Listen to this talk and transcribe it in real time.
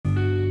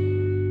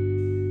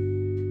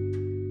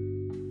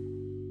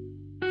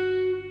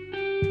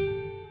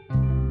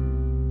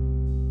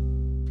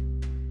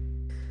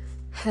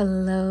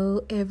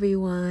Hello,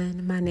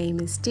 everyone. My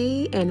name is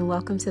Dee, and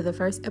welcome to the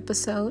first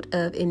episode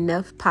of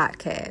Enough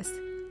Podcast.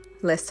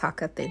 Let's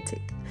talk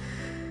authentic.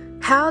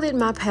 How did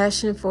my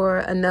passion for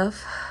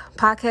Enough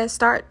Podcast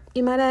start,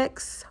 you might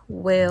ask?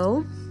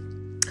 Well,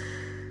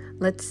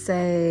 let's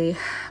say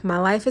my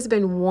life has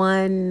been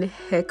one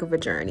heck of a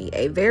journey,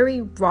 a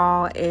very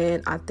raw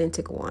and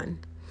authentic one.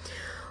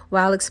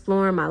 While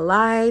exploring my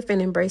life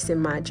and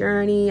embracing my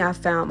journey, I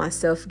found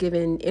myself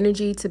giving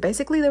energy to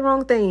basically the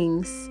wrong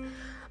things.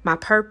 My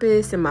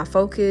purpose and my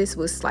focus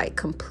was like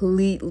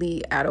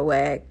completely out of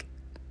whack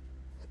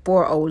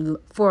for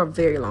a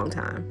very long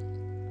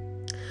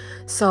time.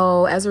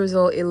 So as a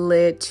result, it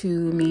led to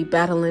me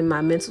battling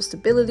my mental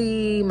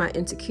stability, my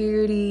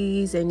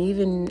insecurities, and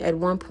even at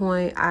one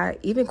point, I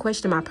even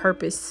questioned my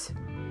purpose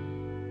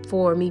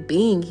for me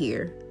being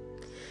here.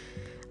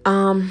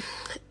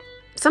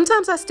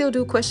 Sometimes I still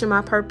do question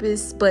my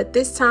purpose, but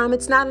this time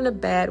it's not in a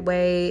bad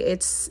way.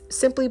 It's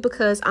simply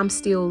because I'm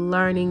still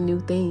learning new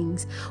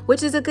things,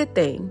 which is a good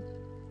thing.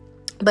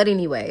 But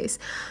anyways,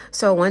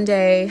 so one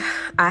day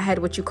I had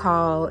what you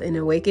call an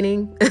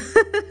awakening.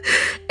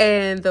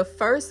 And the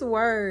first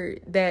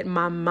word that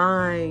my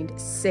mind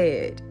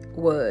said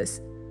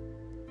was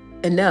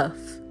enough.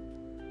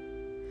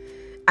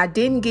 I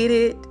didn't get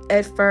it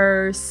at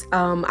first.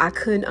 I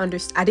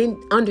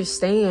didn't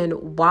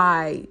understand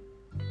why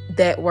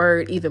that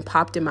word even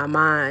popped in my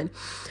mind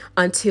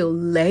until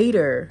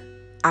later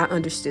I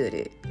understood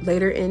it.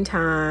 Later in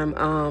time,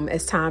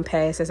 as time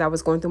passed, as I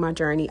was going through my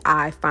journey,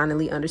 I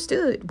finally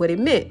understood what it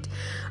meant.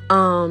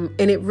 And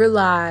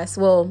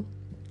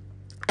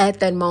at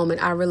that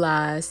moment, I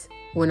realized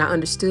when I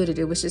understood it,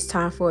 it was just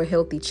time for a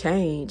healthy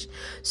change.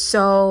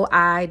 So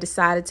I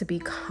decided to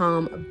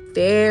become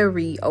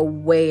very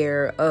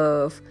aware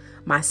of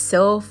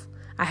myself.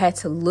 I had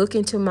to look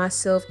into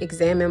myself,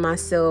 examine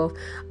myself,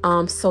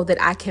 so that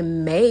I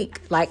can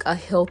make like a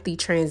healthy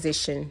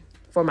transition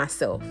for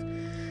myself.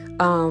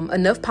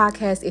 Enough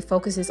Podcast, it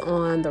focuses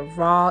on the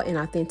raw and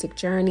authentic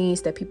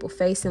journeys that people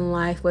face in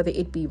life, whether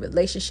it be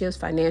relationships,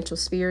 financial,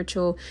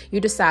 spiritual.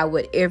 You decide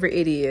whatever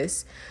it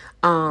is.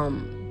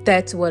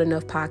 That's what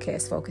Enough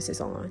Podcast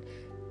focuses on.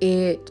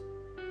 It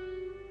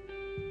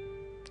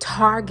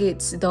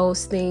targets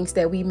those things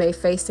that we may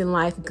face in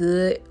life,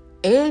 good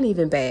and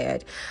even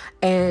bad.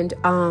 And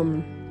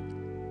Enough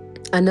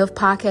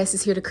Podcast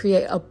is here to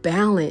create a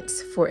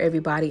balance for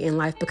everybody in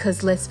life,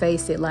 because let's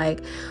face it, like,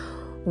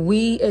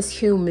 we as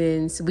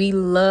humans, we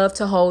love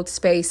to hold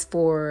space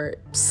for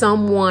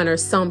someone or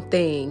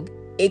something.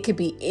 It could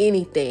be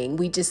anything.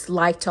 We just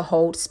like to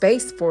hold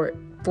space for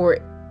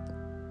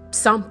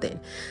something.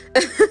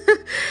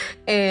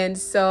 And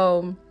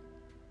so,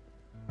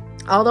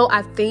 although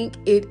I think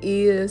it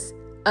is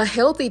a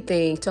healthy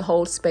thing to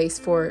hold space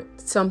for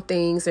some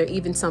things or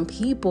even some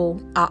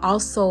people, I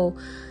also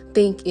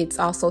think it's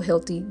also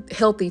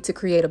healthy to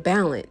create a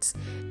balance.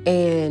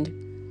 And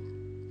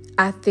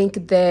I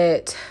think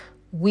that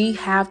we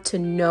have to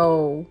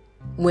know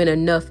when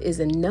enough is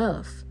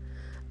enough.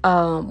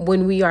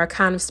 When we are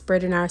kind of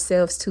spreading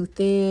ourselves too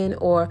thin,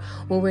 or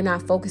when we're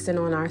not focusing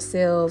on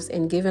ourselves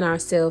and giving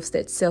ourselves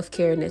that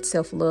self-care and that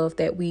self-love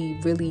that we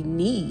really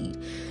need.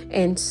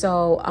 And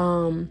so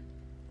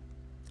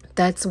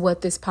that's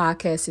what this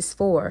podcast is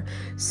for.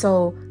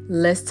 So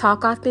let's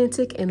talk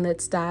authentic and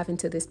let's dive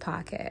into this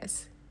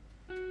podcast.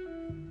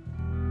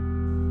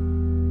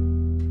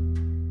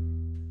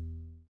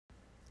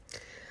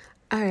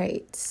 All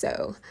right,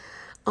 so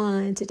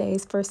on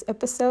today's first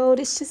episode,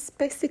 it's just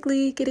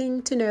basically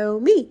getting to know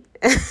me.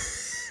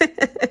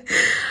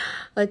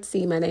 Let's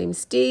see, my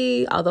name's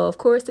Dee, although of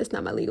course that's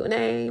not my legal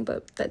name,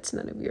 but that's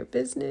none of your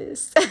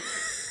business.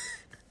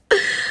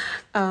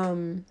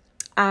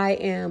 I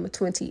am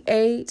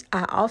 28.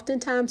 I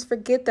oftentimes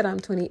forget that I'm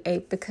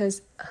 28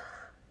 because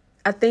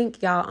I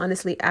think, y'all,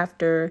 honestly,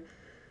 after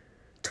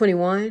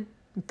 21,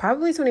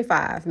 probably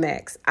 25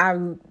 max, I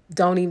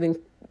don't even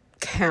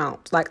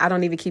count. Like, I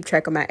don't even keep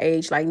track of my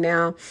age. Like,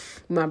 now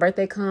when my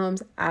birthday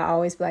comes, I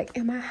always be like,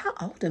 how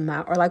old am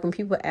I? Or like when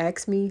people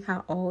ask me,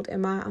 how old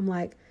am I? I'm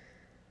like,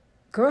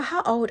 girl,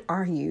 how old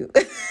are you?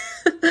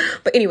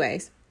 But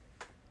anyways,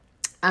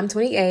 I'm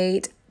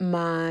 28.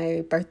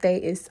 My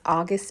birthday is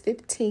August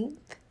 15th.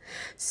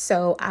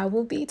 So I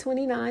will be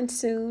 29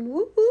 soon.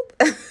 Whoop, whoop.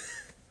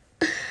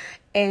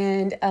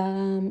 And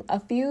a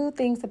few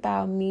things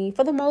about me.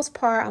 For the most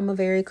part, I'm a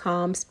very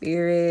calm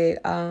spirit.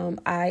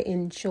 I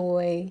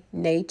enjoy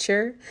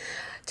nature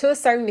to a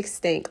certain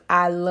extent.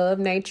 I love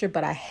nature,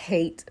 but I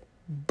hate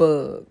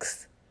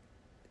bugs.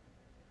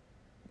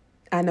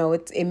 I know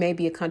it may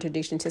be a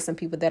contradiction to some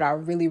people that are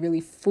really,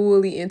 really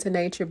fully into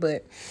nature,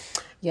 but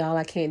y'all,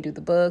 I can't do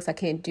the bugs. I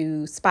can't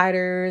do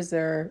spiders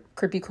or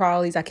creepy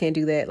crawlies. I can't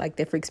do that. Like,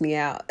 that freaks me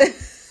out.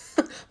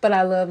 But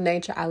I love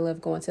nature. I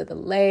love going to the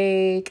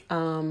lake.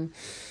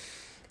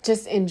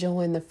 Just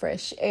enjoying the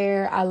fresh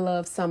air. I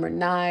love summer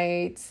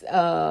nights.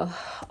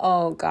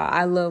 Oh God,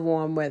 I love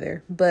warm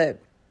weather. But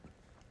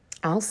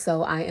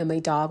Also, I am a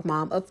dog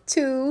mom of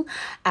 2.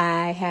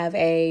 I have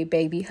a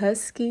baby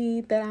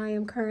husky that I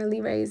am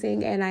currently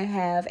raising, and I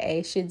have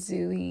a Shih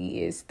Tzu.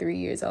 He is 3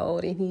 years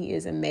old, and he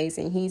is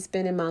amazing. He's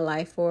been in my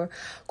life for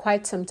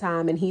quite some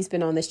time, and he's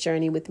been on this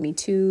journey with me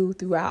too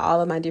throughout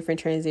all of my different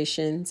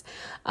transitions.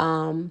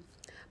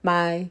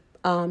 My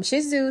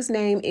Shih Tzu's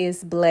name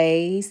is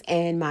Blaze,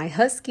 and my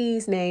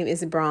husky's name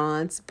is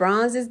Bronze.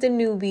 Bronze is the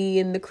newbie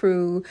in the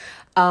crew.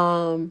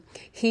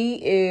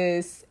 He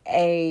is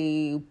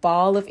a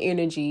ball of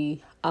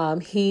energy.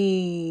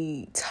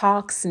 He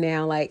talks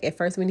now. Like at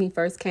first, when he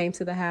first came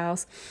to the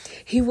house,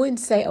 he wouldn't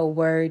say a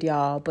word,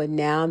 y'all. But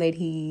now that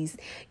he's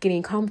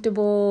getting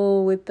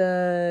comfortable with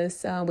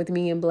us, with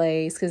me and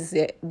Blaze, because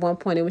at one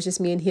point it was just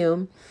me and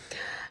him,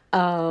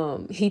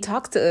 he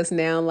talks to us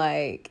now.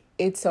 Like,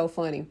 it's so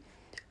funny.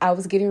 I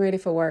was getting ready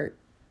for work,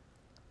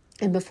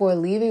 and before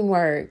leaving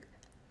work,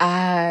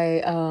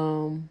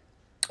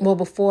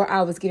 before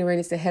I was getting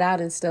ready to head out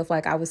and stuff,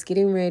 like I was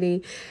getting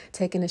ready,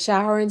 taking a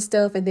shower and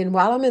stuff. And then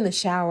while I'm in the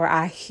shower,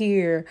 I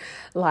hear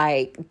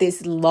like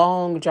this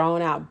long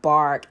drawn out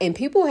bark. And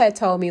people had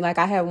told me, like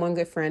I had one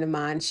good friend of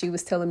mine, she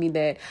was telling me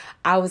that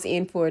I was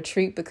in for a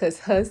treat because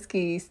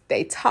huskies,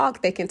 they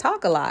can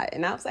talk a lot.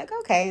 And I was like,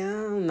 okay, I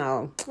don't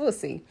know. We'll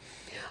see.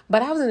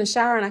 But I was in the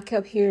shower and I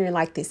kept hearing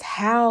like this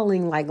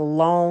howling, like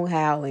long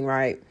howling,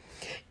 right?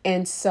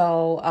 And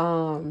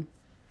so,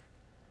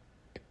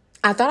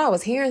 I thought I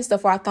was hearing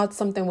stuff, or I thought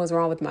something was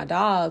wrong with my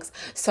dogs.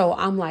 So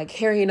I'm like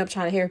hurrying up,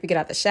 trying to hurry up and get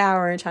out the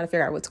shower and trying to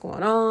figure out what's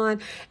going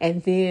on.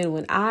 And then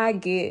when I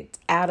get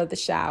out of the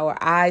shower,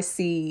 I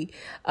see,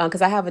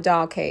 because I have a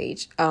dog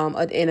cage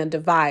in a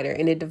divider,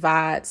 and it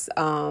divides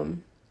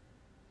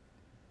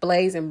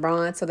Blaze and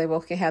Bronze so they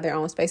both can have their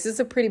own space. It's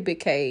a pretty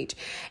big cage.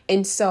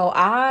 And so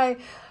I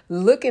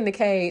look in the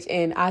cage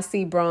and I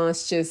see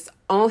Bronze just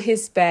on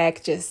his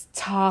back, just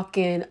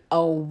talking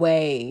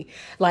away.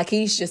 Like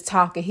he's just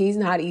talking. He's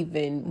not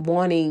even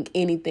wanting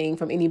anything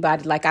from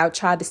anybody. Like I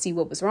tried to see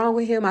what was wrong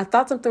with him. I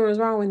thought something was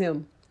wrong with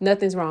him.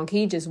 Nothing's wrong.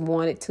 He just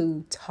wanted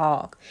to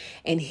talk,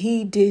 and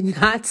he did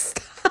not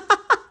stop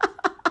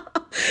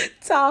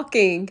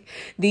talking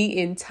the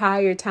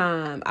entire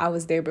time I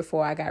was there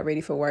before I got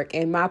ready for work.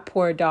 And my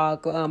poor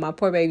dog, my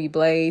poor baby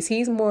Blaze,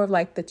 he's more of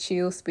like the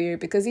chill spirit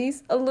because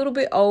he's a little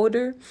bit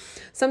older.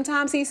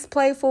 Sometimes he's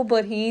playful,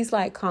 but he's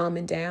like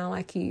calming down.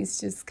 Like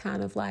he's just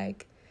kind of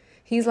like,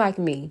 he's like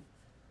me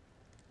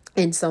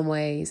in some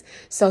ways.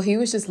 So he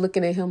was just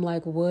looking at him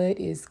like, what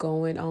is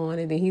going on?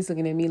 And then he's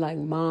looking at me like,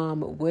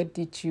 Mom, what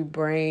did you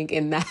bring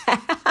in the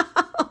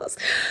house?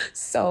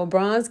 So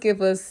Bronze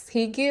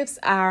gives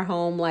our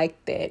home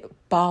like that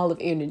ball of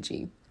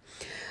energy.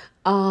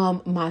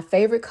 My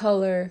favorite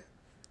color,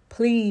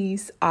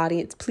 please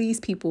audience, please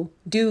people,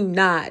 do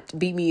not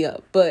beat me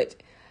up, but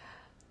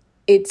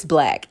it's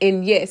black.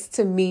 And yes,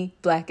 to me,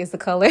 black is the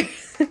color.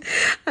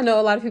 I know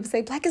a lot of people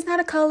say black is not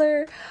a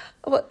color.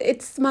 Well,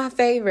 it's my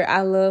favorite.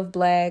 I love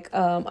black.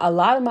 A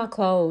lot of my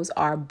clothes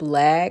are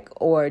black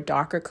or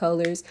darker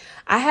colors.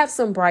 I have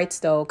some brights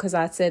though, because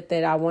I said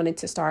that I wanted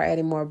to start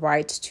adding more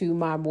brights to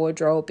my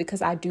wardrobe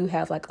because I do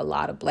have like a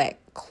lot of black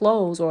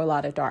clothes or a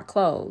lot of dark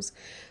clothes.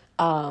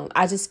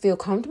 I just feel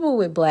comfortable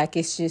with black.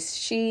 It's just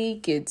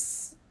chic.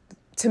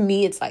 To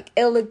me, it's like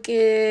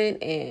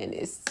elegant and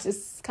it's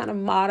just kind of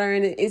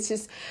modern. It's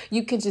just,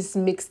 you can just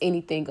mix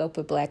anything up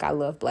with black. I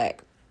love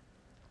black.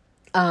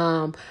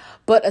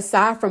 But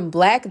aside from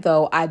black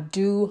though, I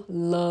do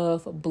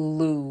love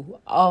blue.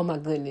 Oh my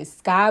goodness.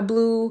 Sky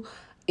blue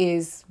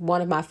is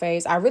one of my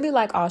favorites. I really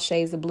like all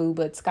shades of blue,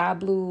 but sky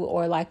blue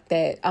or like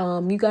that,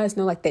 you guys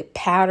know, like that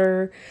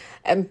powder.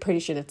 I'm pretty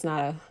sure that's not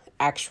a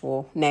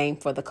actual name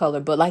for the color,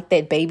 but like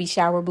that baby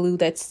shower blue,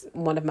 that's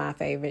one of my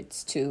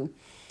favorites too.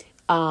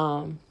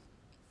 And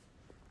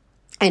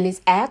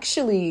it's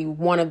actually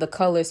one of the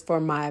colors for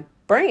my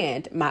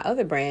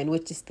other brand,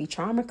 which is the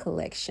Charmer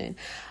collection.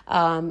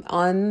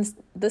 On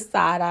the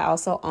side, I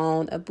also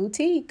own a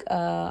boutique,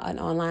 an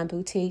online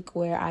boutique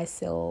where I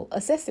sell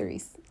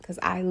accessories because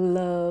I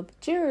love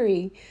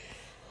jewelry.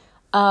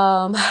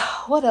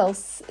 What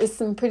else? It's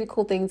some pretty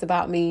cool things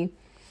about me.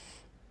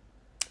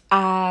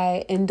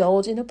 I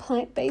indulge in a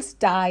plant-based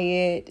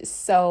diet,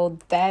 so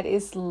that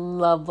is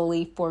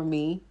lovely for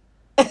me.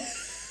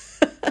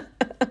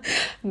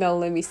 No,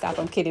 let me stop.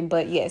 I'm kidding.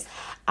 But yes,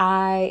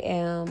 I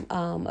am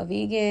a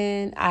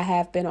vegan. I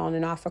have been on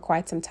and off for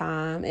quite some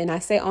time. And I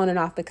say on and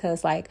off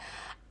because like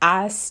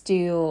I'm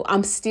still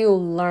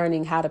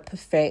learning how to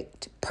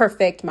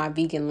perfect my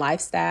vegan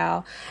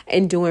lifestyle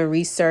and doing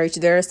research.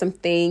 There are some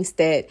things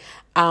that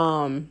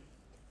I'm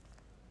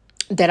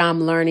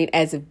learning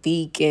as a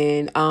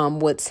vegan,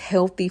 what's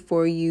healthy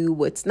for you,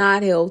 what's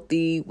not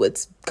healthy,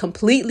 what's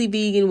completely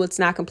vegan, what's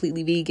not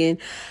completely vegan.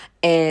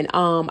 And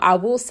I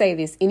will say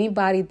this,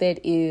 anybody that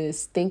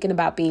is thinking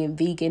about being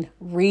vegan,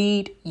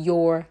 read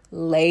your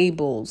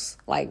labels.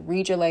 Like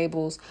read your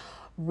labels,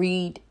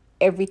 read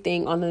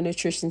everything on the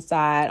nutrition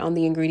side, on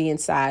the ingredient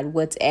side,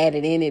 what's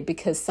added in it,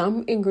 because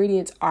some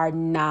ingredients are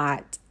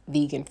not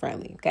vegan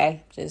friendly.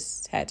 Okay,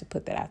 just had to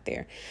put that out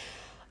there.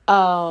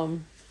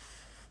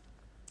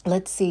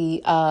 let's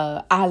see.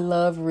 I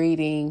love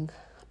reading.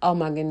 Oh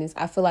my goodness.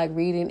 I feel like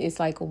reading is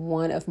like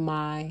one of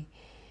my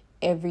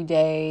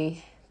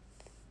everyday,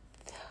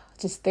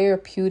 just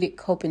therapeutic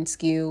coping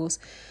skills.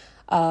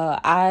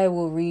 I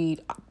will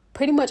read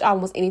pretty much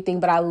almost anything,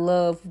 but I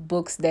love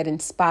books that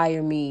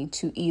inspire me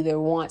to either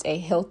want a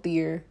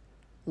healthier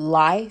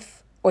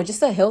life or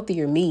just a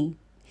healthier me.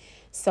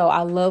 So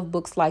I love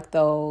books like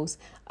those.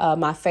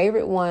 My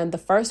favorite one, the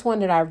first one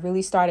that I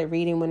really started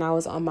reading when I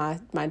was on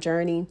my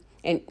journey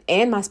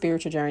and my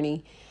spiritual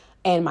journey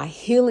and my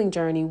healing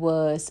journey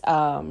was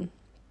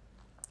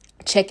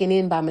Checking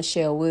In by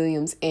Michelle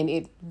Williams. And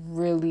it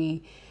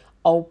really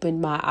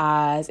opened my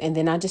eyes. And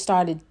then I just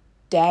started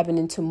dabbing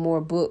into more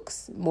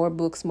books.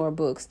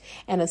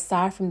 And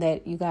aside from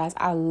that, you guys,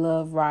 I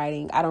love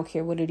writing. I don't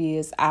care what it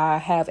is. I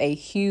have a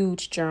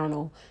huge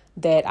journal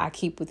that I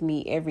keep with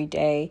me every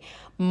day.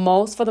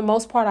 For the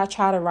most part, I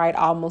try to write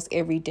almost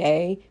every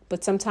day,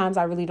 but sometimes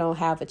I really don't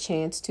have a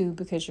chance to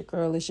because your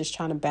girl is just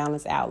trying to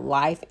balance out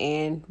life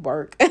and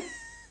work.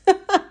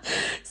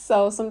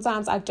 So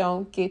sometimes I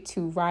don't get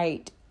to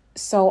write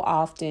so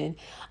often.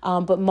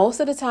 But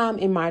most of the time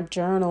in my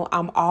journal,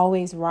 I'm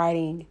always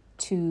writing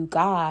to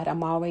God.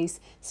 I'm always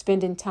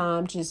spending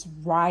time just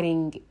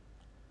writing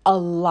a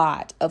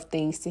lot of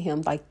things to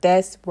him. Like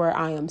that's where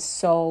I am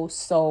so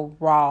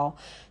raw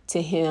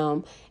to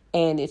him.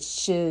 And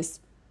it's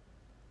just,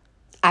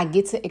 I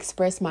get to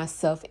express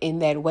myself in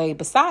that way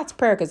besides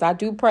prayer, because I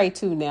do pray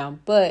too now,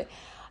 but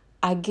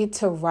I get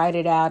to write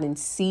it out and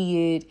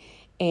see it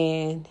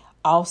and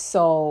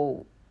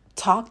also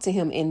talk to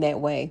him in that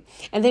way.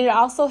 And then it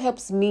also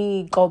helps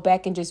me go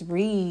back and just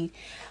read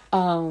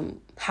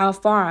how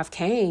far I've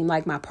came,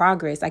 like my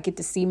progress. I get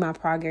to see my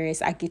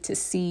progress. I get to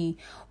see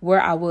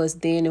where I was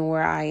then and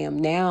where I am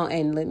now.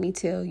 And let me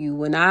tell you,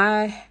 when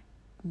I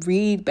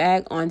read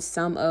back on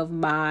some of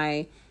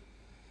my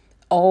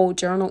old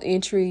journal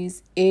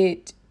entries,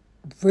 it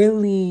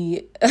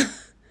really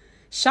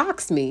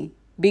shocks me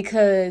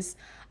because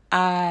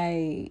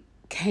I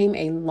came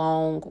a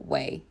long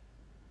way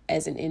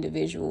as an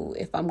individual.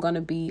 If I'm going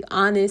to be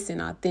honest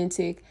and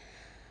authentic,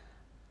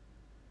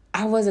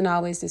 I wasn't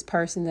always this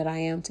person that I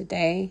am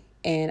today.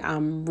 And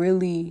I'm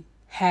really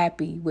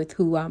happy with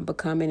who I'm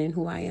becoming and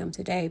who I am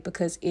today,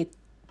 because it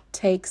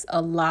took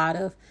a lot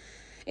of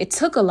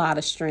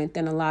strength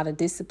and a lot of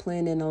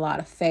discipline and a lot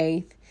of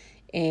faith.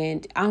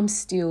 And I'm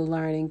still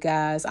learning,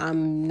 guys.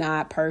 I'm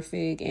not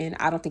perfect, and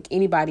I don't think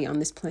anybody on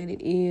this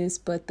planet is.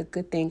 But the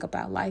good thing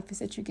about life is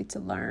that you get to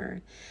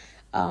learn.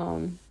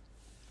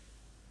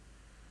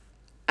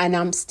 And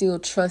I'm still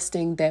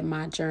trusting that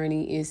my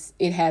journey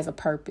it has a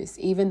purpose.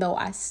 Even though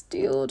I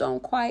still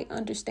don't quite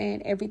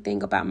understand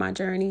everything about my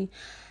journey,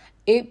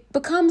 it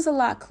becomes a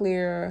lot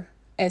clearer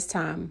as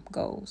time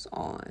goes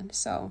on.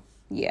 So,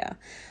 yeah.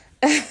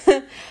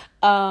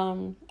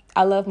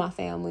 I love my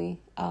family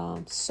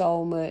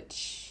so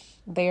much.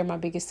 They're my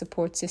biggest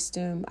support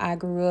system. I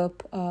grew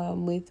up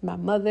with my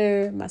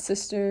mother, my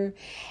sister,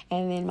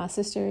 and then my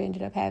sister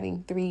ended up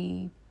having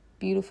 3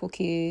 beautiful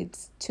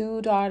kids,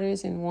 2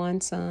 daughters and 1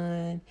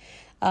 son.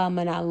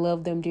 And I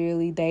love them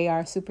dearly. They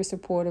are super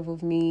supportive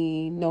of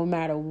me no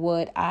matter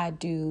what I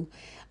do.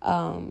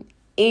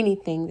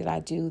 Anything that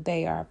I do,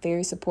 they are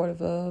very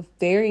supportive of,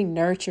 very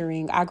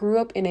nurturing. I grew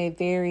up in a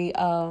very,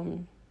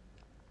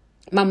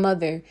 my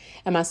mother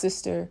and my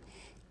sister,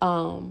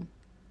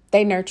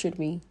 they nurtured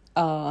me.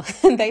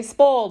 They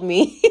spoiled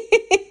me.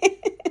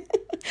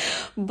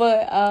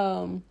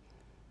 But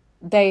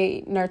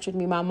they nurtured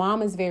me. My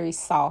mom is very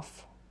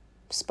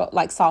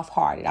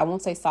soft-hearted. I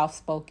won't say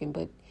soft-spoken,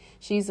 but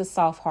she's a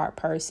soft-heart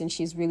person.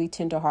 She's really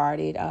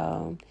tender-hearted.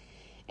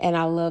 And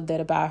I love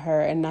that about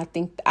her. And I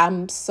think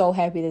I'm so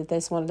happy that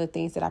that's one of the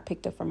things that I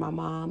picked up from my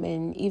mom.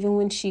 And even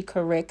when she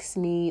corrects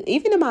me,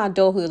 even in my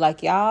adulthood,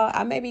 like y'all,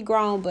 I may be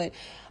grown, but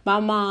my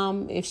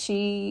mom, if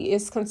she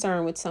is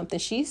concerned with something,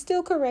 she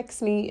still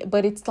corrects me,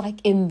 but it's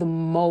like in the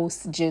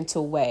most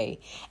gentle way.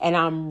 And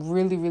I'm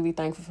really, really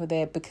thankful for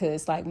that,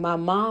 because like my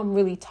mom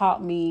really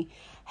taught me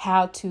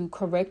how to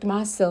correct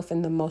myself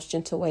in the most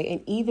gentle way.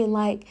 And even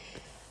like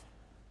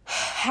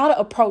how to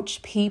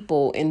approach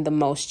people in the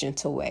most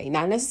gentle way.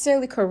 Not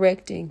necessarily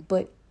correcting,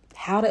 but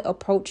how to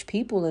approach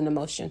people in the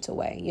most gentle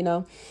way,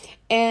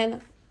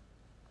 And,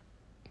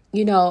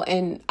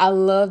 and I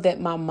love that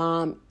my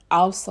mom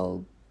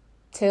also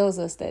tells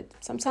us that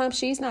sometimes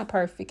she's not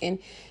perfect. And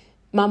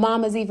my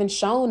mom has even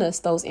shown us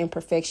those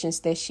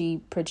imperfections that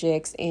she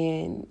projects,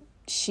 and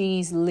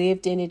she's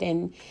lived in it,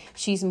 and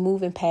she's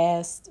moved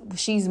past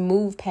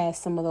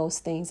some of those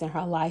things in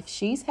her life.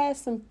 She's had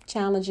some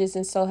challenges,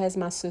 and so has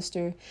my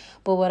sister.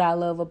 But what I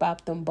love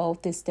about them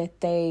both is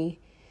that their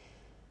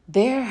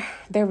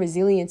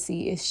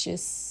resiliency is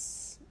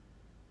just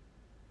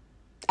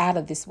out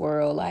of this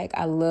world. Like,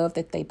 I love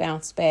that they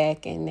bounce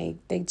back, and they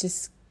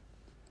just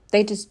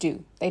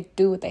do. They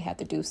do what they have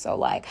to do. So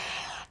like,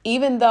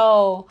 even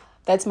though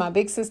that's my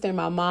big sister and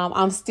my mom,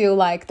 I'm still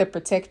like the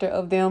protector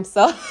of them.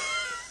 So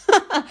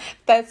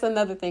that's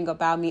another thing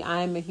about me.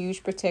 I am a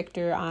huge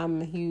protector.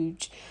 I'm a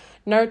huge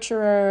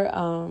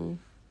nurturer.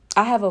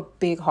 I have a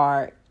big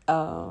heart.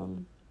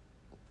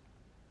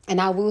 And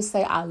I will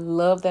say I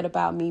love that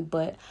about me,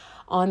 but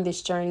on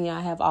this journey,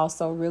 I have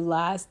also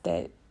realized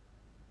that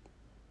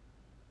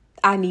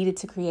I needed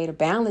to create a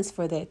balance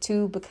for that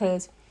too,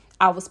 because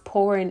I was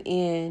pouring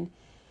in.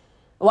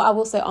 Well, I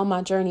will say on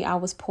my journey, I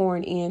was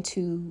pouring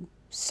into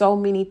so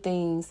many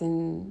things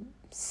and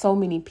so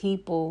many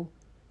people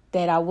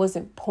that I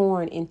wasn't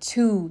pouring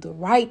into the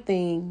right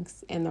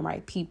things and the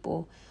right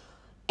people.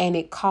 And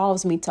it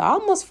caused me to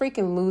almost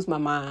freaking lose my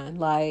mind.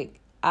 Like,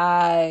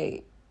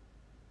 I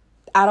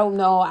don't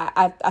know.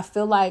 I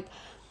feel like,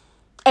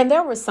 and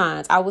there were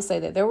signs, I will say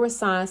that there were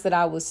signs that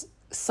I was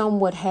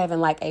somewhat having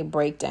like a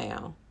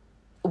breakdown.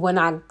 When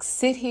I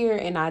sit here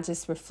and I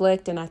just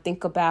reflect and I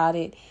think about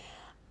it,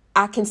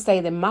 I can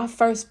say that my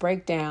first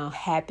breakdown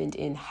happened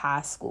in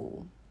high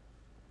school.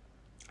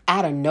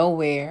 Out of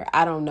nowhere,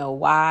 I don't know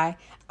why,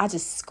 I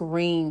just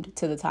screamed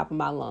to the top of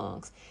my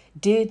lungs.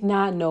 Did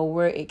not know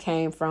where it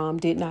came from,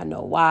 did not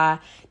know why,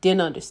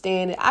 didn't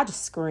understand it. I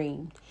just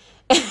screamed.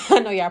 I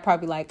know y'all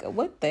probably like,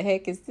 what the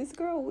heck, is this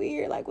girl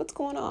weird? Like, what's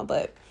going on?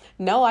 But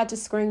no, I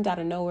just screamed out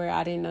of nowhere.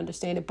 I didn't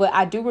understand it. But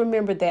I do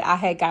remember that I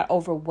had got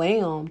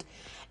overwhelmed.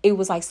 It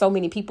was like so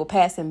many people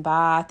passing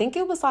by. I think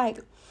it was like,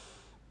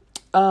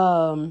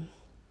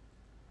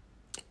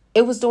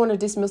 it was during a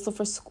dismissal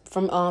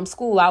from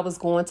school. I was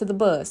going to the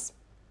bus.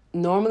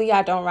 Normally,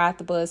 I don't ride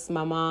the bus.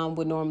 My mom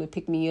would normally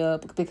pick me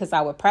up because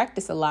I would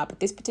practice a lot. But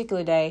this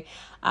particular day,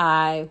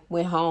 I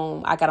went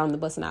home. I got on the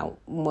bus and I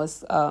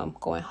was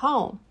going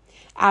home.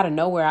 Out of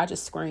nowhere, I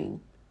just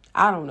screamed.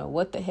 I don't know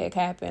what the heck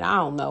happened. I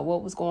don't know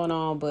what was going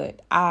on, but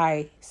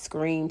I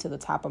screamed to the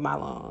top of my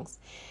lungs.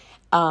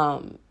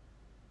 Got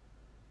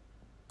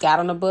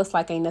on the bus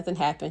like ain't nothing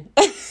happened.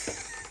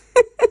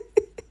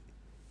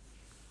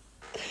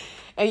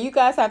 And you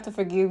guys have to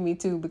forgive me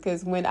too,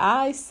 because when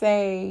I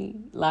say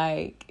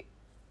like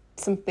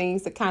some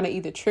things that kind of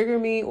either trigger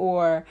me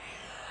or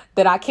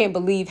that I can't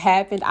believe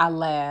happened, I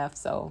laugh.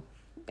 So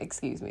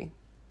excuse me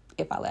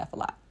if I laugh a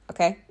lot.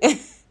 Okay.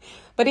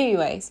 But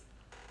anyways,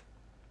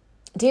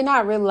 did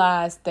not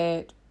realize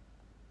that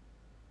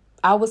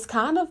I was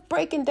kind of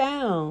breaking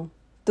down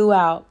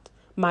throughout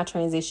my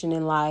transition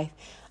in life.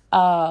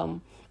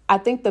 I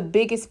think the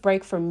biggest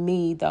break for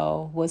me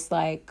though was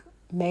like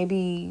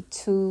maybe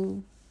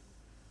 2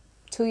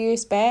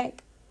 years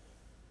back.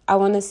 I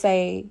want to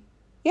say,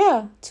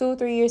 2 or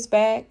 3 years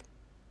back.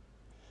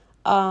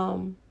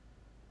 Well,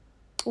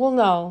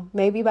 no,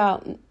 maybe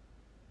about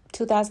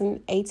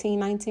 2018,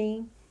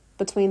 19,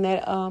 between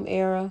that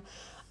era.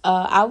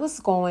 I was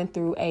going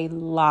through a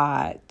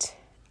lot.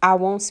 I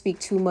won't speak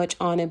too much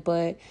on it,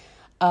 but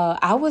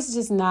I was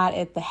just not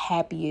at the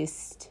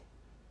happiest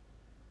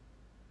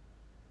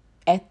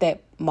at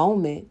that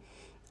moment.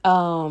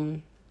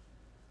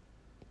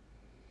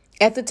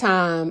 At the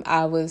time,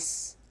 I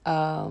was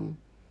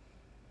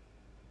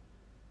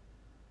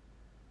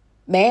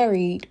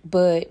married,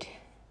 but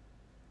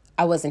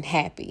I wasn't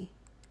happy.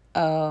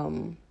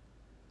 The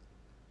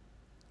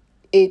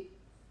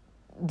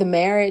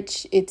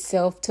marriage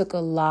itself took a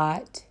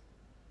lot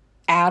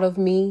out of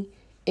me.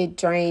 It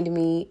drained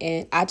me,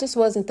 and I just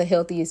wasn't the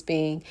healthiest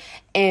being.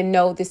 And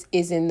no, this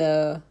isn't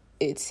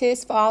it's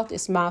his fault,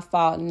 it's my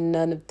fault,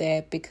 none of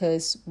that,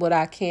 because what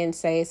I can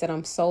say is that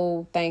I'm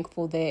so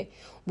thankful that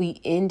we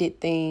ended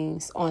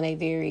things on a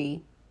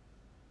very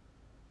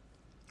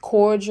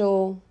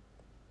cordial,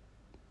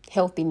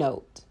 healthy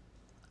note.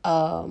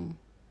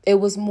 It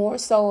was more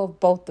so of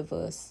both of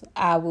us.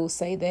 I will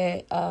say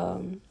that.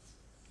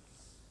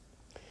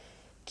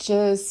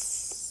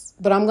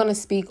 But I'm going to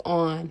speak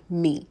on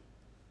me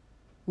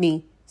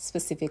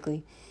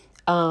specifically.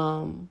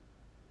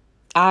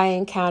 I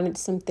encountered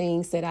some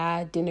things that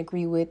I didn't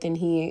agree with, and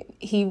he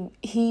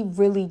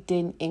really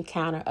didn't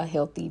encounter a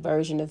healthy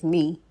version of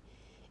me,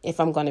 if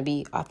I'm going to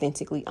be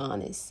authentically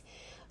honest.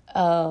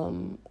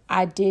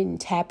 I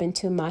didn't tap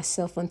into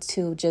myself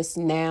until just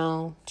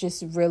now,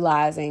 just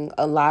realizing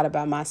a lot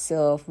about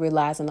myself,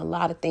 realizing a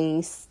lot of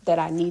things that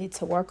I needed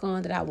to work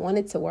on, that I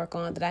wanted to work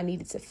on, that I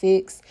needed to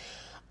fix.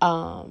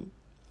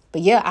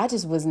 But yeah, I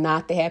just was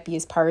not the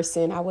happiest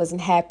person. I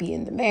wasn't happy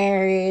in the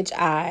marriage.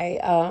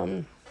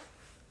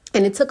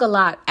 And it took a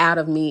lot out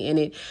of me, and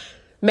it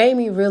made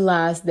me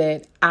realize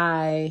that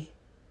I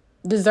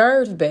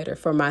deserved better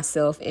for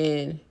myself.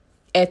 And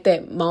at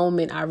that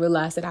moment, I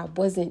realized that I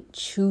wasn't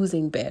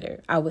choosing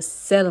better. I was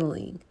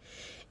settling.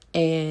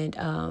 And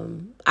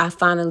I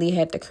finally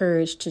had the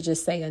courage to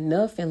just say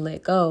enough and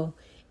let go.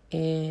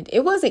 And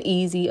it wasn't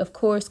easy, of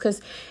course, because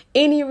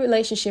any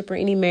relationship or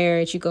any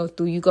marriage you go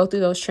through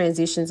those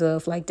transitions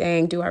of like,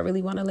 dang, do I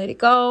really want to let it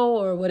go?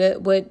 Or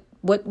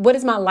what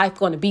is my life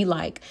going to be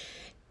like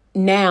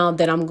now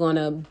that I'm going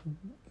to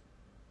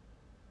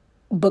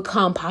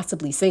become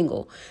possibly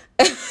single?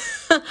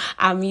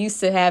 I'm used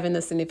to having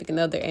a significant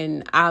other,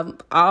 and I'm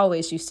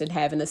always used to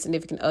having a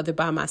significant other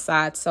by my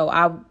side. So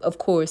of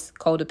course,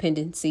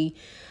 codependency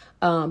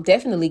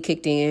definitely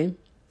kicked in.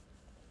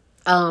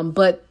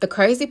 But the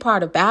crazy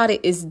part about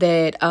it is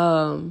that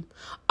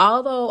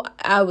although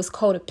I was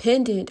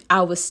codependent,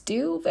 I was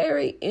still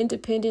very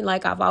independent.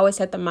 Like, I've always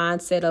had the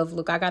mindset of,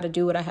 look, I got to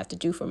do what I have to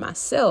do for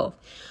myself.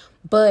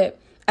 But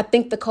I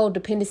think the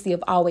codependency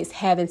of always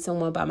having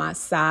someone by my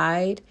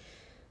side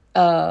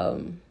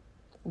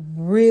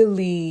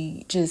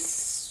really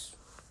just,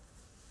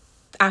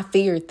 I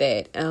feared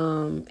that.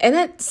 And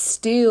that's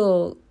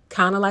still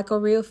kind of like a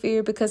real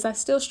fear, because I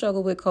still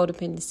struggle with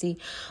codependency,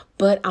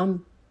 but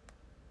I'm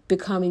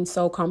becoming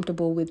so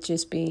comfortable with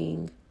just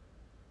being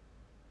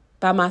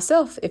by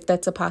myself, if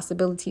that's a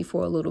possibility,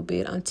 for a little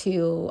bit,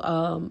 until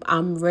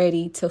I'm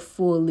ready to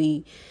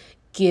fully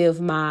give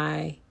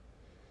my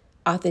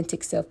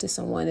authentic self to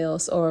someone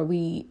else, or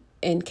we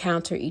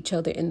encounter each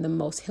other in the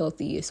most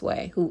healthiest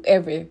way,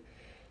 whoever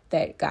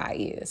that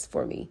guy is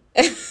for me.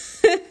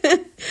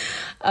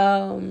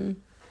 But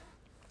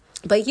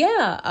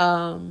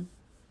yeah,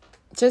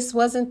 just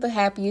wasn't the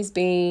happiest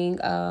being,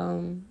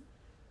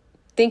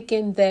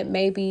 thinking that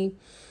maybe,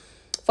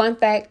 fun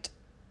fact,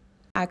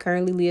 I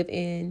currently live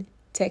in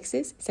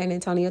Texas, San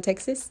Antonio,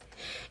 Texas.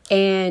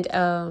 And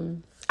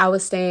I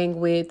was staying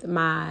with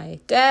my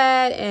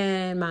dad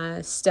and my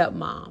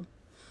stepmom.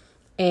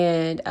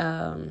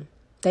 And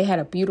they had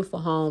a beautiful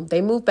home.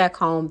 They moved back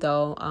home,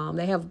 though.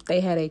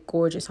 They had a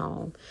gorgeous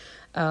home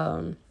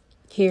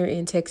here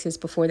in Texas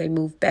before they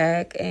moved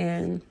back.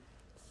 And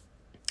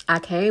I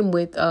came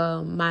with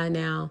my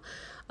now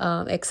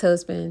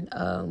ex-husband.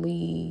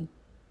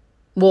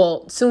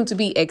 Soon to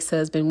be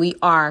ex-husband. We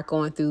are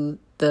going through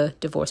the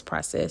divorce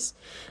process,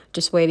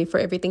 just waiting for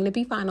everything to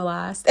be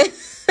finalized.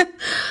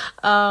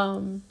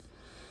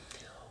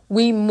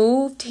 We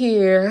moved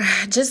here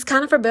just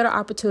kind of for better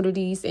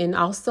opportunities, and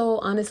also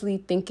honestly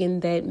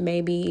thinking that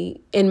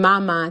maybe, in my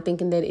mind,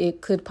 thinking that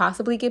it could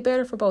possibly get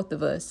better for both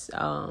of us,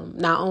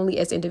 not only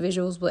as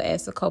individuals but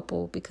as a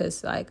couple,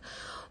 because like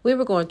we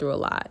were going through a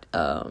lot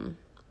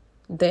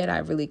that I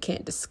really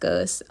can't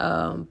discuss,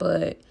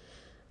 but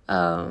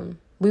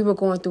we were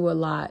going through a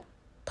lot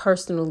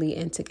personally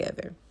and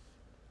together.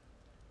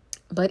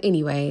 But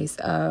anyways,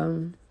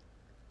 it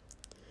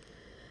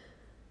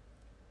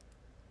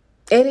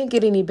didn't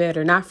get any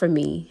better, not for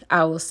me,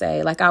 I will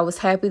say. Like, I was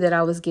happy that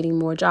I was getting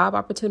more job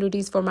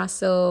opportunities for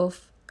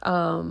myself,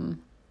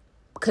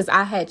 because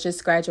I had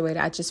just graduated.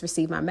 I just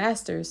received my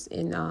master's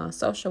in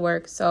social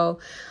work. So,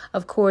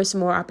 of course,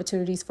 more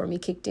opportunities for me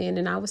kicked in,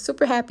 and I was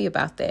super happy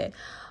about that.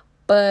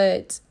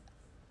 But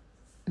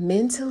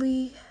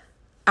mentally,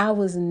 I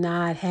was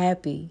not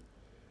happy.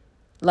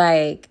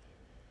 Like,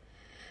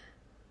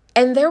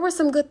 and there were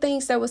some good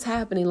things that was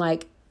happening,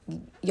 like,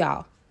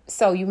 y'all.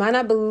 So you might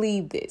not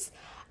believe this.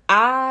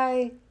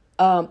 And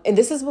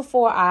this is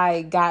before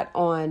I got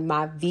on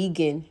my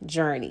vegan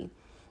journey.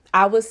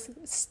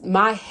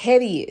 My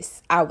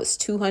heaviest, I was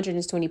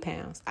 220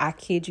 pounds. I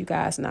kid you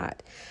guys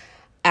not.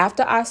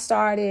 After I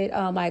started,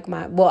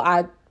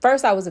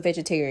 first I was a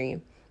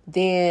vegetarian.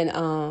 Then,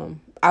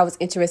 I was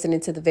interested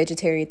into the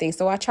vegetarian thing.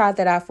 So I tried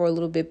that out for a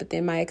little bit, but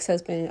then my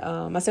ex-husband,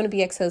 my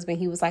soon-to-be ex-husband,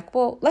 he was like,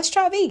 well, let's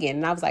try vegan.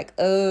 And I was like,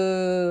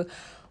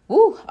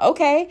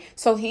 okay.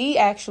 So he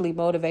actually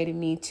motivated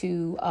me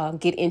to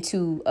get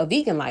into a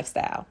vegan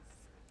lifestyle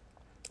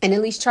and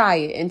at least try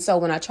it. And so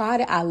when I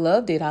tried it, I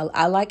loved it.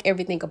 I like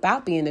everything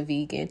about being a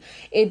vegan.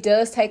 It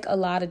does take a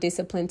lot of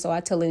discipline. So I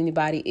tell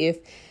anybody, if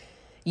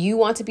you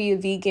want to be a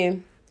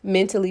vegan,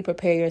 mentally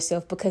prepare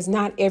yourself, because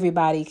not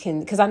everybody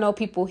can, because I know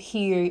people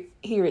hear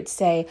it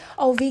say,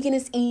 oh, vegan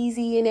is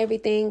easy and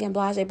everything and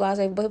blah, blah,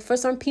 blah. But for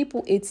some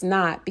people, it's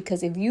not,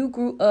 because if you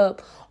grew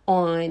up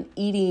on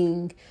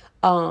eating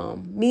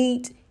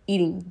meat,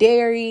 eating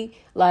dairy,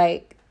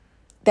 like,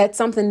 that's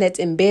something that's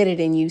embedded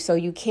in you. So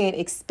you can't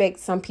expect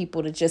some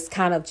people to just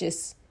kind of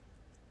just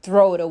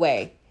throw it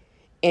away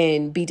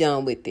and be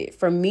done with it.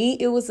 For me,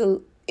 it was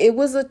a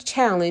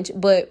challenge,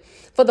 but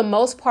for the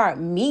most part,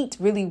 meat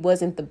really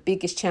wasn't the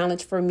biggest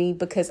challenge for me,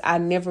 because I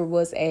never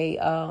was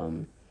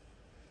I'm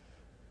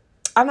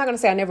not going to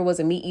say I never was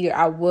a meat eater.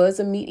 I was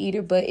a meat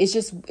eater, but it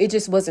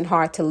just wasn't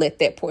hard to let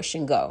that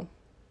portion go.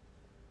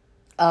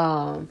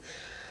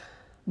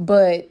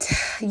 But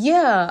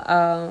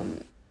yeah,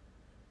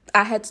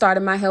 I had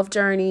started my health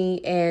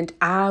journey, and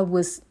I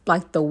was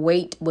like, the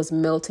weight was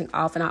melting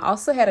off. And I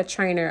also had a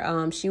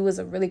trainer. She was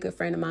a really good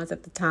friend of mine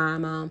at the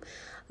time.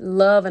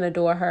 Love and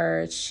adore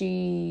her.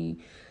 She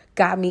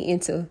got me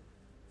into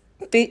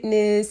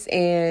fitness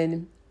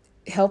and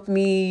helped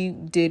me,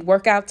 did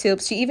workout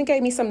tips. She even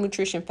gave me some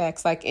nutrition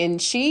facts,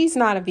 and she's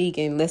not a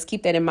vegan. Let's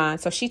keep that in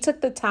mind. So she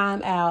took the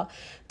time out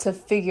to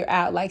figure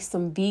out like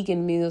some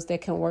vegan meals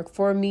that can work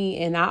for me.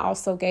 And I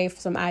also gave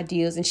some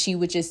ideas, and she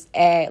would just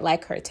add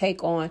like her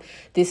take on,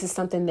 this is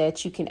something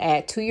that you can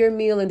add to your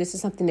meal, and this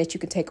is something that you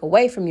can take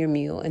away from your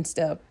meal and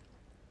stuff.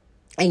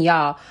 And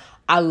y'all,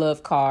 I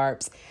love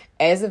carbs.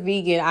 As a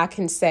vegan, I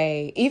can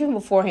say, even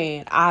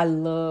beforehand, I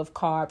love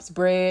carbs,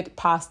 bread,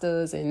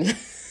 pastas, and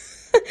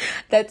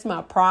that's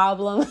my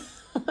problem.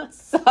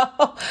 So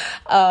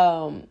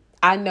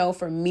I know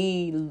for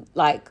me,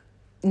 like,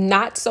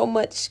 not so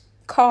much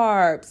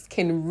carbs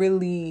can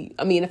really,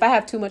 if I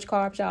have too much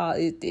carbs, y'all,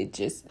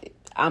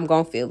 I'm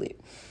going to feel it.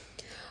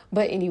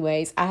 But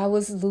anyways, I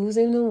was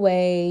losing the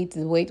weight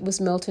was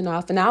melting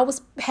off, and I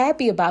was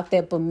happy about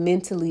that, but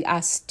mentally I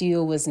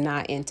still was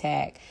not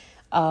intact.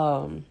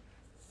 And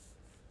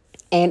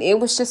it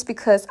was just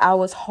because I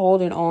was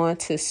holding on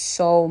to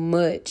so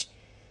much.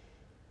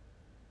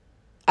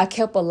 I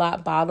kept a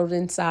lot bottled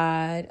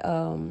inside,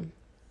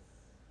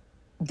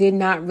 did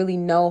not really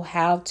know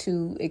how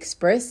to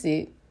express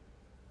it,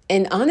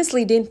 and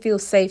honestly didn't feel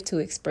safe to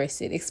express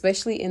it,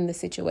 especially in the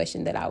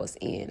situation that I was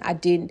in. I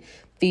didn't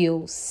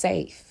feel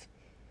safe.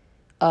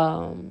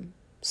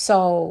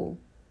 So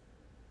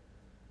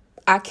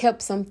I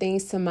kept some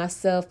things to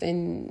myself,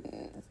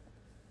 and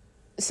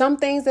some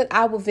things that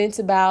I will vent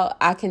about,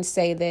 I can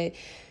say that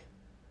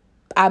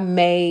I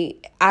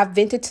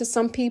vented to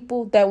some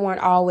people that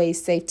weren't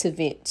always safe to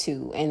vent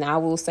to. And I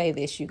will say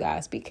this, you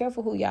guys, be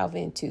careful who y'all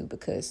vent to,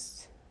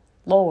 because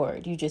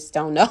Lord, you just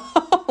don't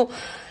know.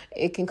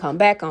 It can come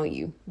back on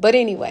you. But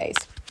anyways,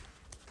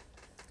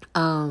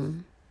 I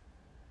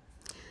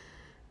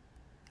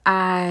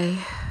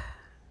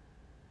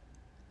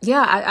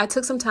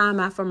took some time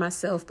out for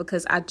myself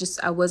because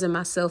I wasn't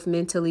myself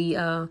mentally.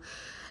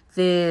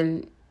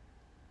 Then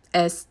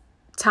as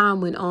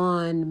time went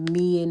on,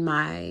 me and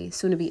my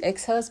soon-to-be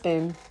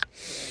ex-husband,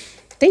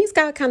 things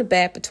got kind of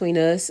bad between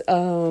us.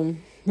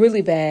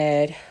 Really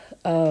bad.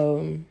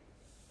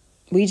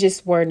 We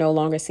just were no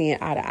longer seeing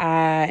eye to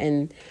eye,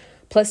 and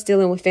plus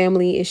dealing with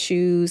family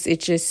issues, it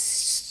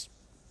just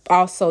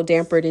also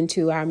dampened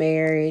into our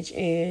marriage,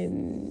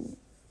 and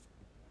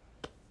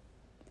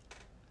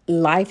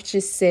life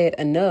just said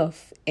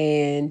enough,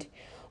 and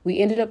we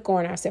ended up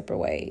going our separate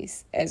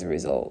ways as a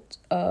result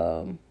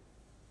of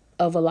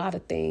a lot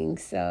of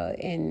things.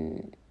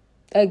 And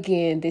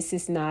again, this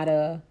is not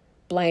a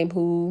blame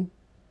who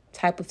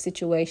type of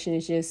situation.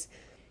 It's just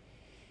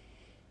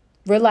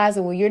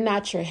realizing when you're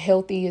not your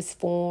healthiest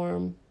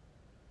form,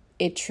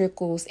 it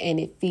trickles and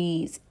it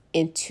feeds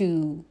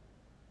into,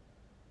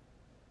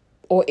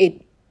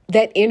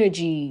 that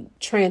energy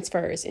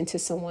transfers into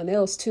someone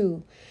else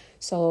too.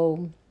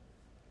 So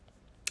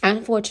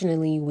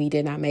unfortunately, we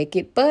did not make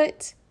it,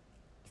 but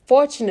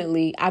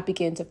fortunately, I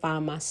began to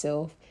find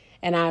myself,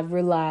 and I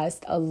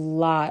realized a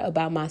lot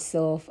about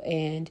myself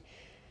and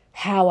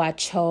how I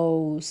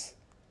chose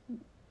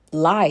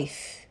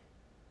life.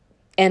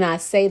 And I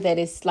say that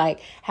it's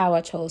like how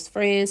I chose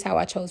friends, how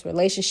I chose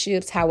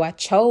relationships, how I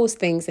chose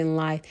things in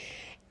life.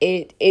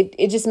 It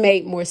just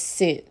made more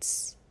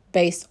sense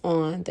based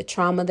on the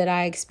trauma that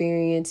I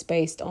experienced,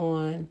 based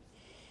on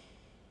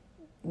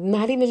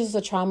not even just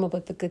the trauma,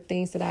 but the good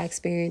things that I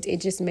experienced.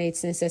 It just made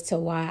sense as to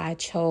why I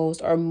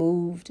chose or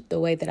moved the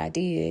way that I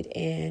did.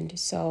 And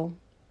so,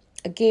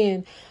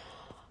 again,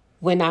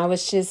 when I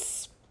was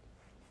just,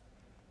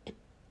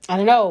 I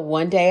don't know,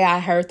 one day I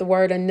heard the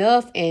word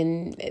enough,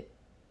 and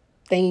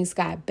things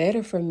got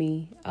better for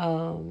me.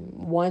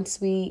 Once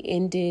we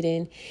ended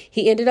and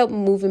he ended up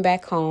moving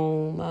back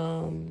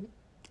home,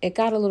 it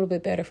got a little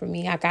bit better for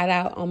me. I got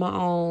out on my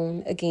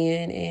own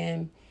again,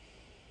 and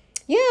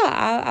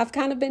I've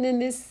kind of been in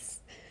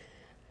this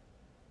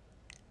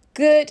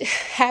good,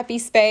 happy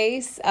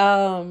space.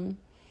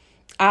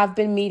 I've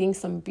been meeting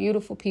some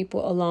beautiful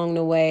people along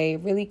the way,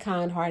 really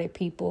kind-hearted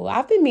people.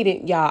 I've been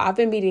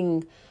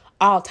meeting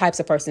all types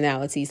of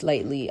personalities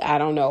lately. I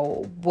don't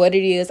know what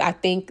it is. I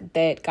think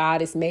that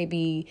God is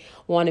maybe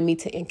wanting me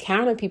to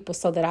encounter people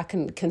so that I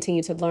can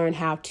continue to learn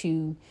how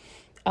to,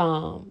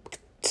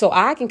 so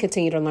I can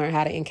continue to learn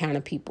how to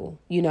encounter people,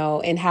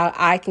 and how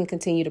I can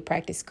continue to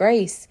practice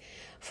grace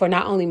for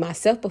not only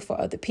myself, but for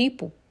other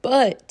people,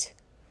 but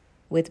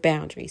with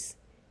boundaries.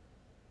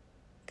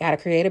 Got to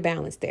create a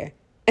balance there.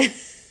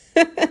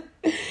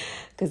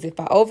 Because if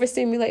I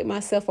overstimulate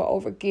myself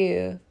or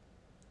overgive,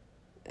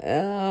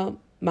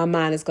 my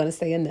mind is going to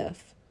say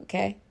enough.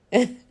 Okay.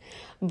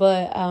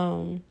 But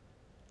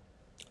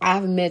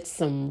I've met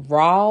some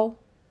raw,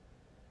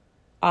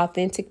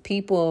 authentic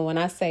people. And when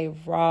I say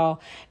raw,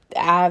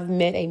 I've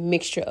met a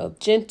mixture of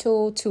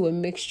gentle to a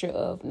mixture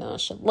of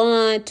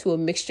nonchalant to a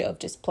mixture of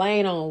just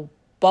plain on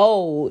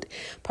bold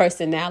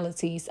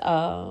personalities.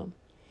 And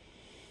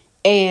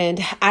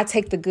I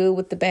take the good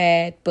with the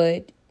bad,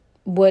 but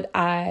what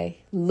I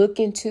look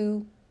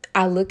into,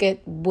 I look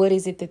at what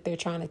is it that they're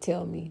trying to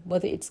tell me,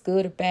 whether it's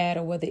good or bad,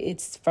 or whether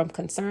it's from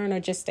concern or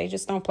just they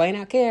just don't plain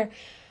out care.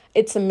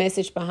 It's a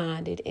message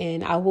behind it.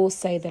 And I will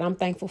say that I'm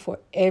thankful for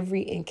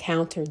every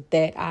encounter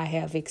that I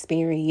have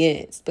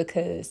experienced,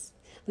 because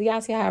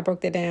y'all see how I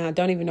broke that down. I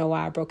don't even know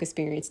why I broke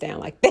experience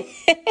down like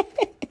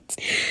that.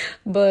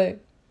 But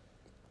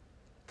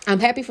I'm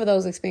happy for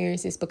those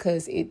experiences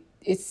because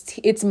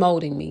it's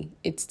molding me.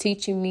 It's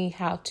teaching me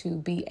how to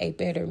be a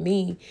better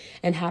me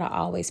and how to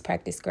always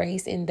practice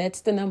grace. And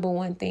that's the number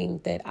one thing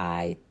that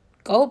I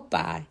go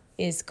by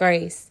is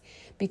grace,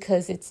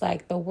 because it's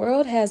like the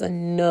world has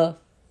enough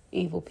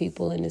evil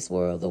people in this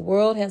world. The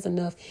world has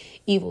enough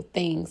evil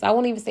things. I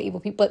won't even say evil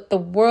people, but the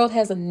world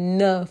has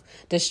enough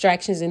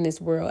distractions in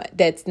this world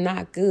that's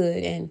not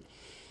good. And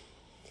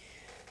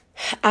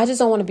I just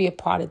don't want to be a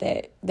part of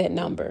that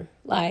number.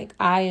 Like,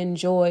 I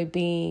enjoy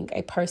being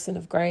a person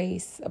of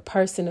grace, a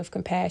person of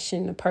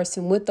compassion, a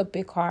person with a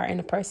big heart, and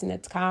a person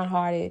that's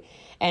kind-hearted.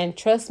 And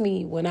trust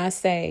me when I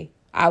say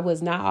I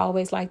was not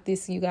always like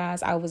this, you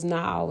guys. I was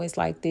not always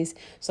like this.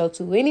 So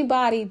to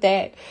anybody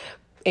that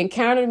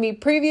encountered me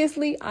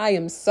previously, I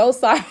am so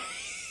sorry.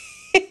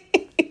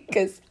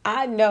 Because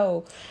I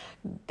know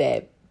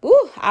that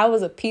I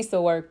was a piece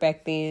of work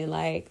back then.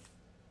 Like,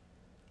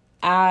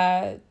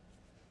 I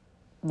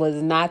was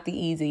not the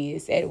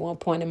easiest at one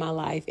point in my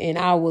life. And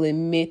I will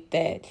admit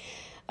that,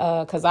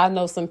 because I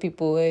know some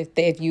people,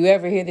 if you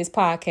ever hear this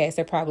podcast,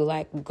 they're probably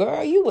like,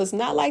 girl, you was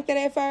not like that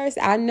at first.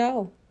 I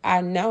know.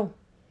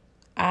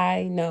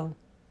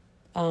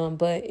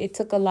 But it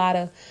took a lot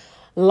of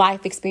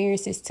life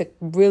experiences to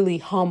really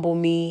humble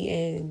me,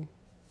 and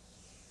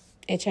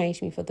it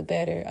changed me for the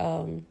better.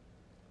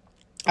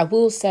 I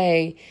will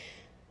say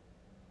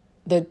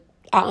that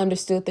I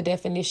understood the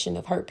definition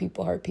of hurt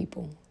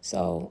people.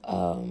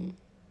 So,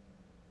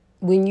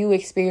 when you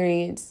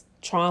experience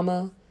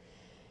trauma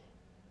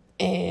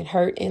and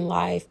hurt in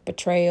life,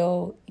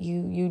 betrayal,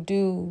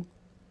 you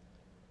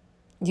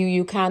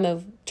kind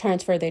of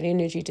transfer that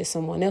energy to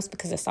someone else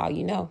because that's all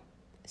you know.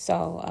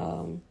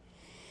 So,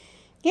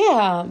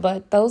 yeah,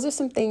 but those are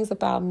some things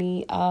about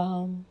me.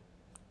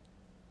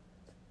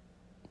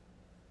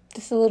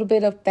 Just a little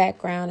bit of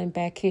background and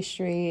back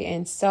history.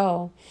 And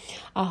so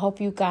I hope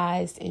you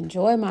guys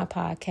enjoy my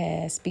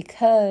podcast,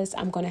 because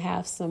I'm going to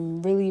have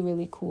some really,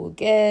 really cool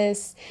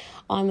guests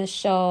on the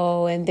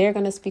show, and they're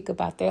going to speak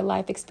about their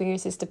life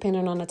experiences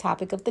depending on the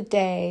topic of the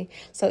day.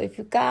 So if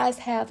you guys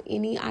have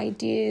any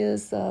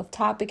ideas of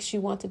topics you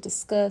want to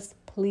discuss,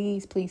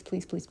 please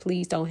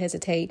don't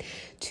hesitate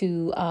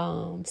to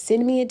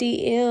send me a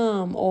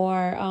DM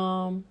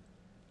or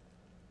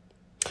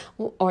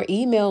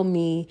email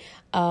me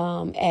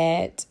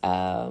at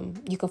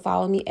you can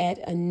follow me at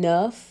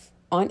Enough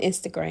on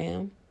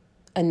Instagram,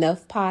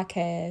 Enough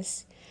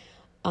Podcast,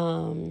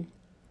 or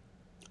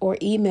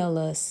email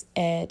us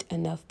at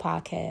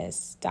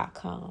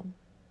enoughpodcast.com.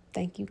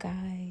 Thank you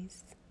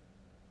guys.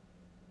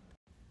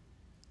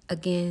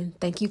 Again,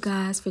 thank you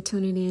guys for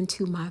tuning in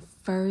to my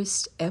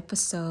first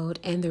episode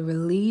and the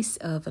release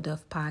of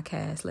Enough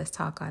Podcast, Let's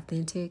Talk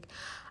Authentic.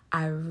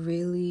 I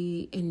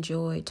really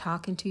enjoyed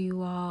talking to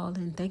you all,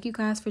 and thank you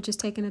guys for just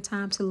taking the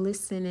time to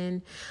listen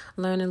and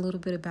learn a little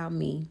bit about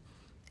me.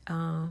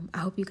 I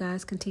hope you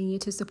guys continue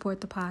to support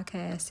the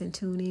podcast and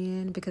tune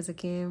in, because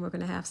again, we're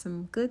going to have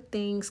some good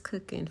things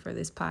cooking for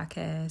this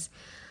podcast.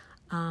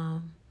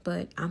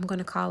 But I'm going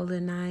to call it a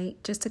night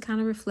just to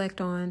kind of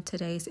reflect on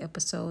today's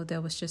episode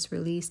that was just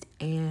released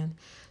and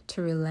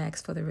to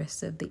relax for the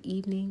rest of the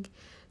evening.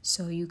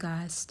 So you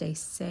guys stay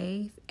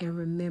safe, and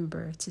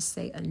remember to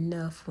say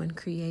enough when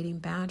creating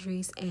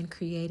boundaries and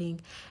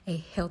creating a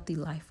healthy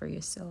life for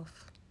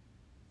yourself.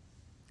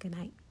 Good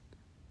night.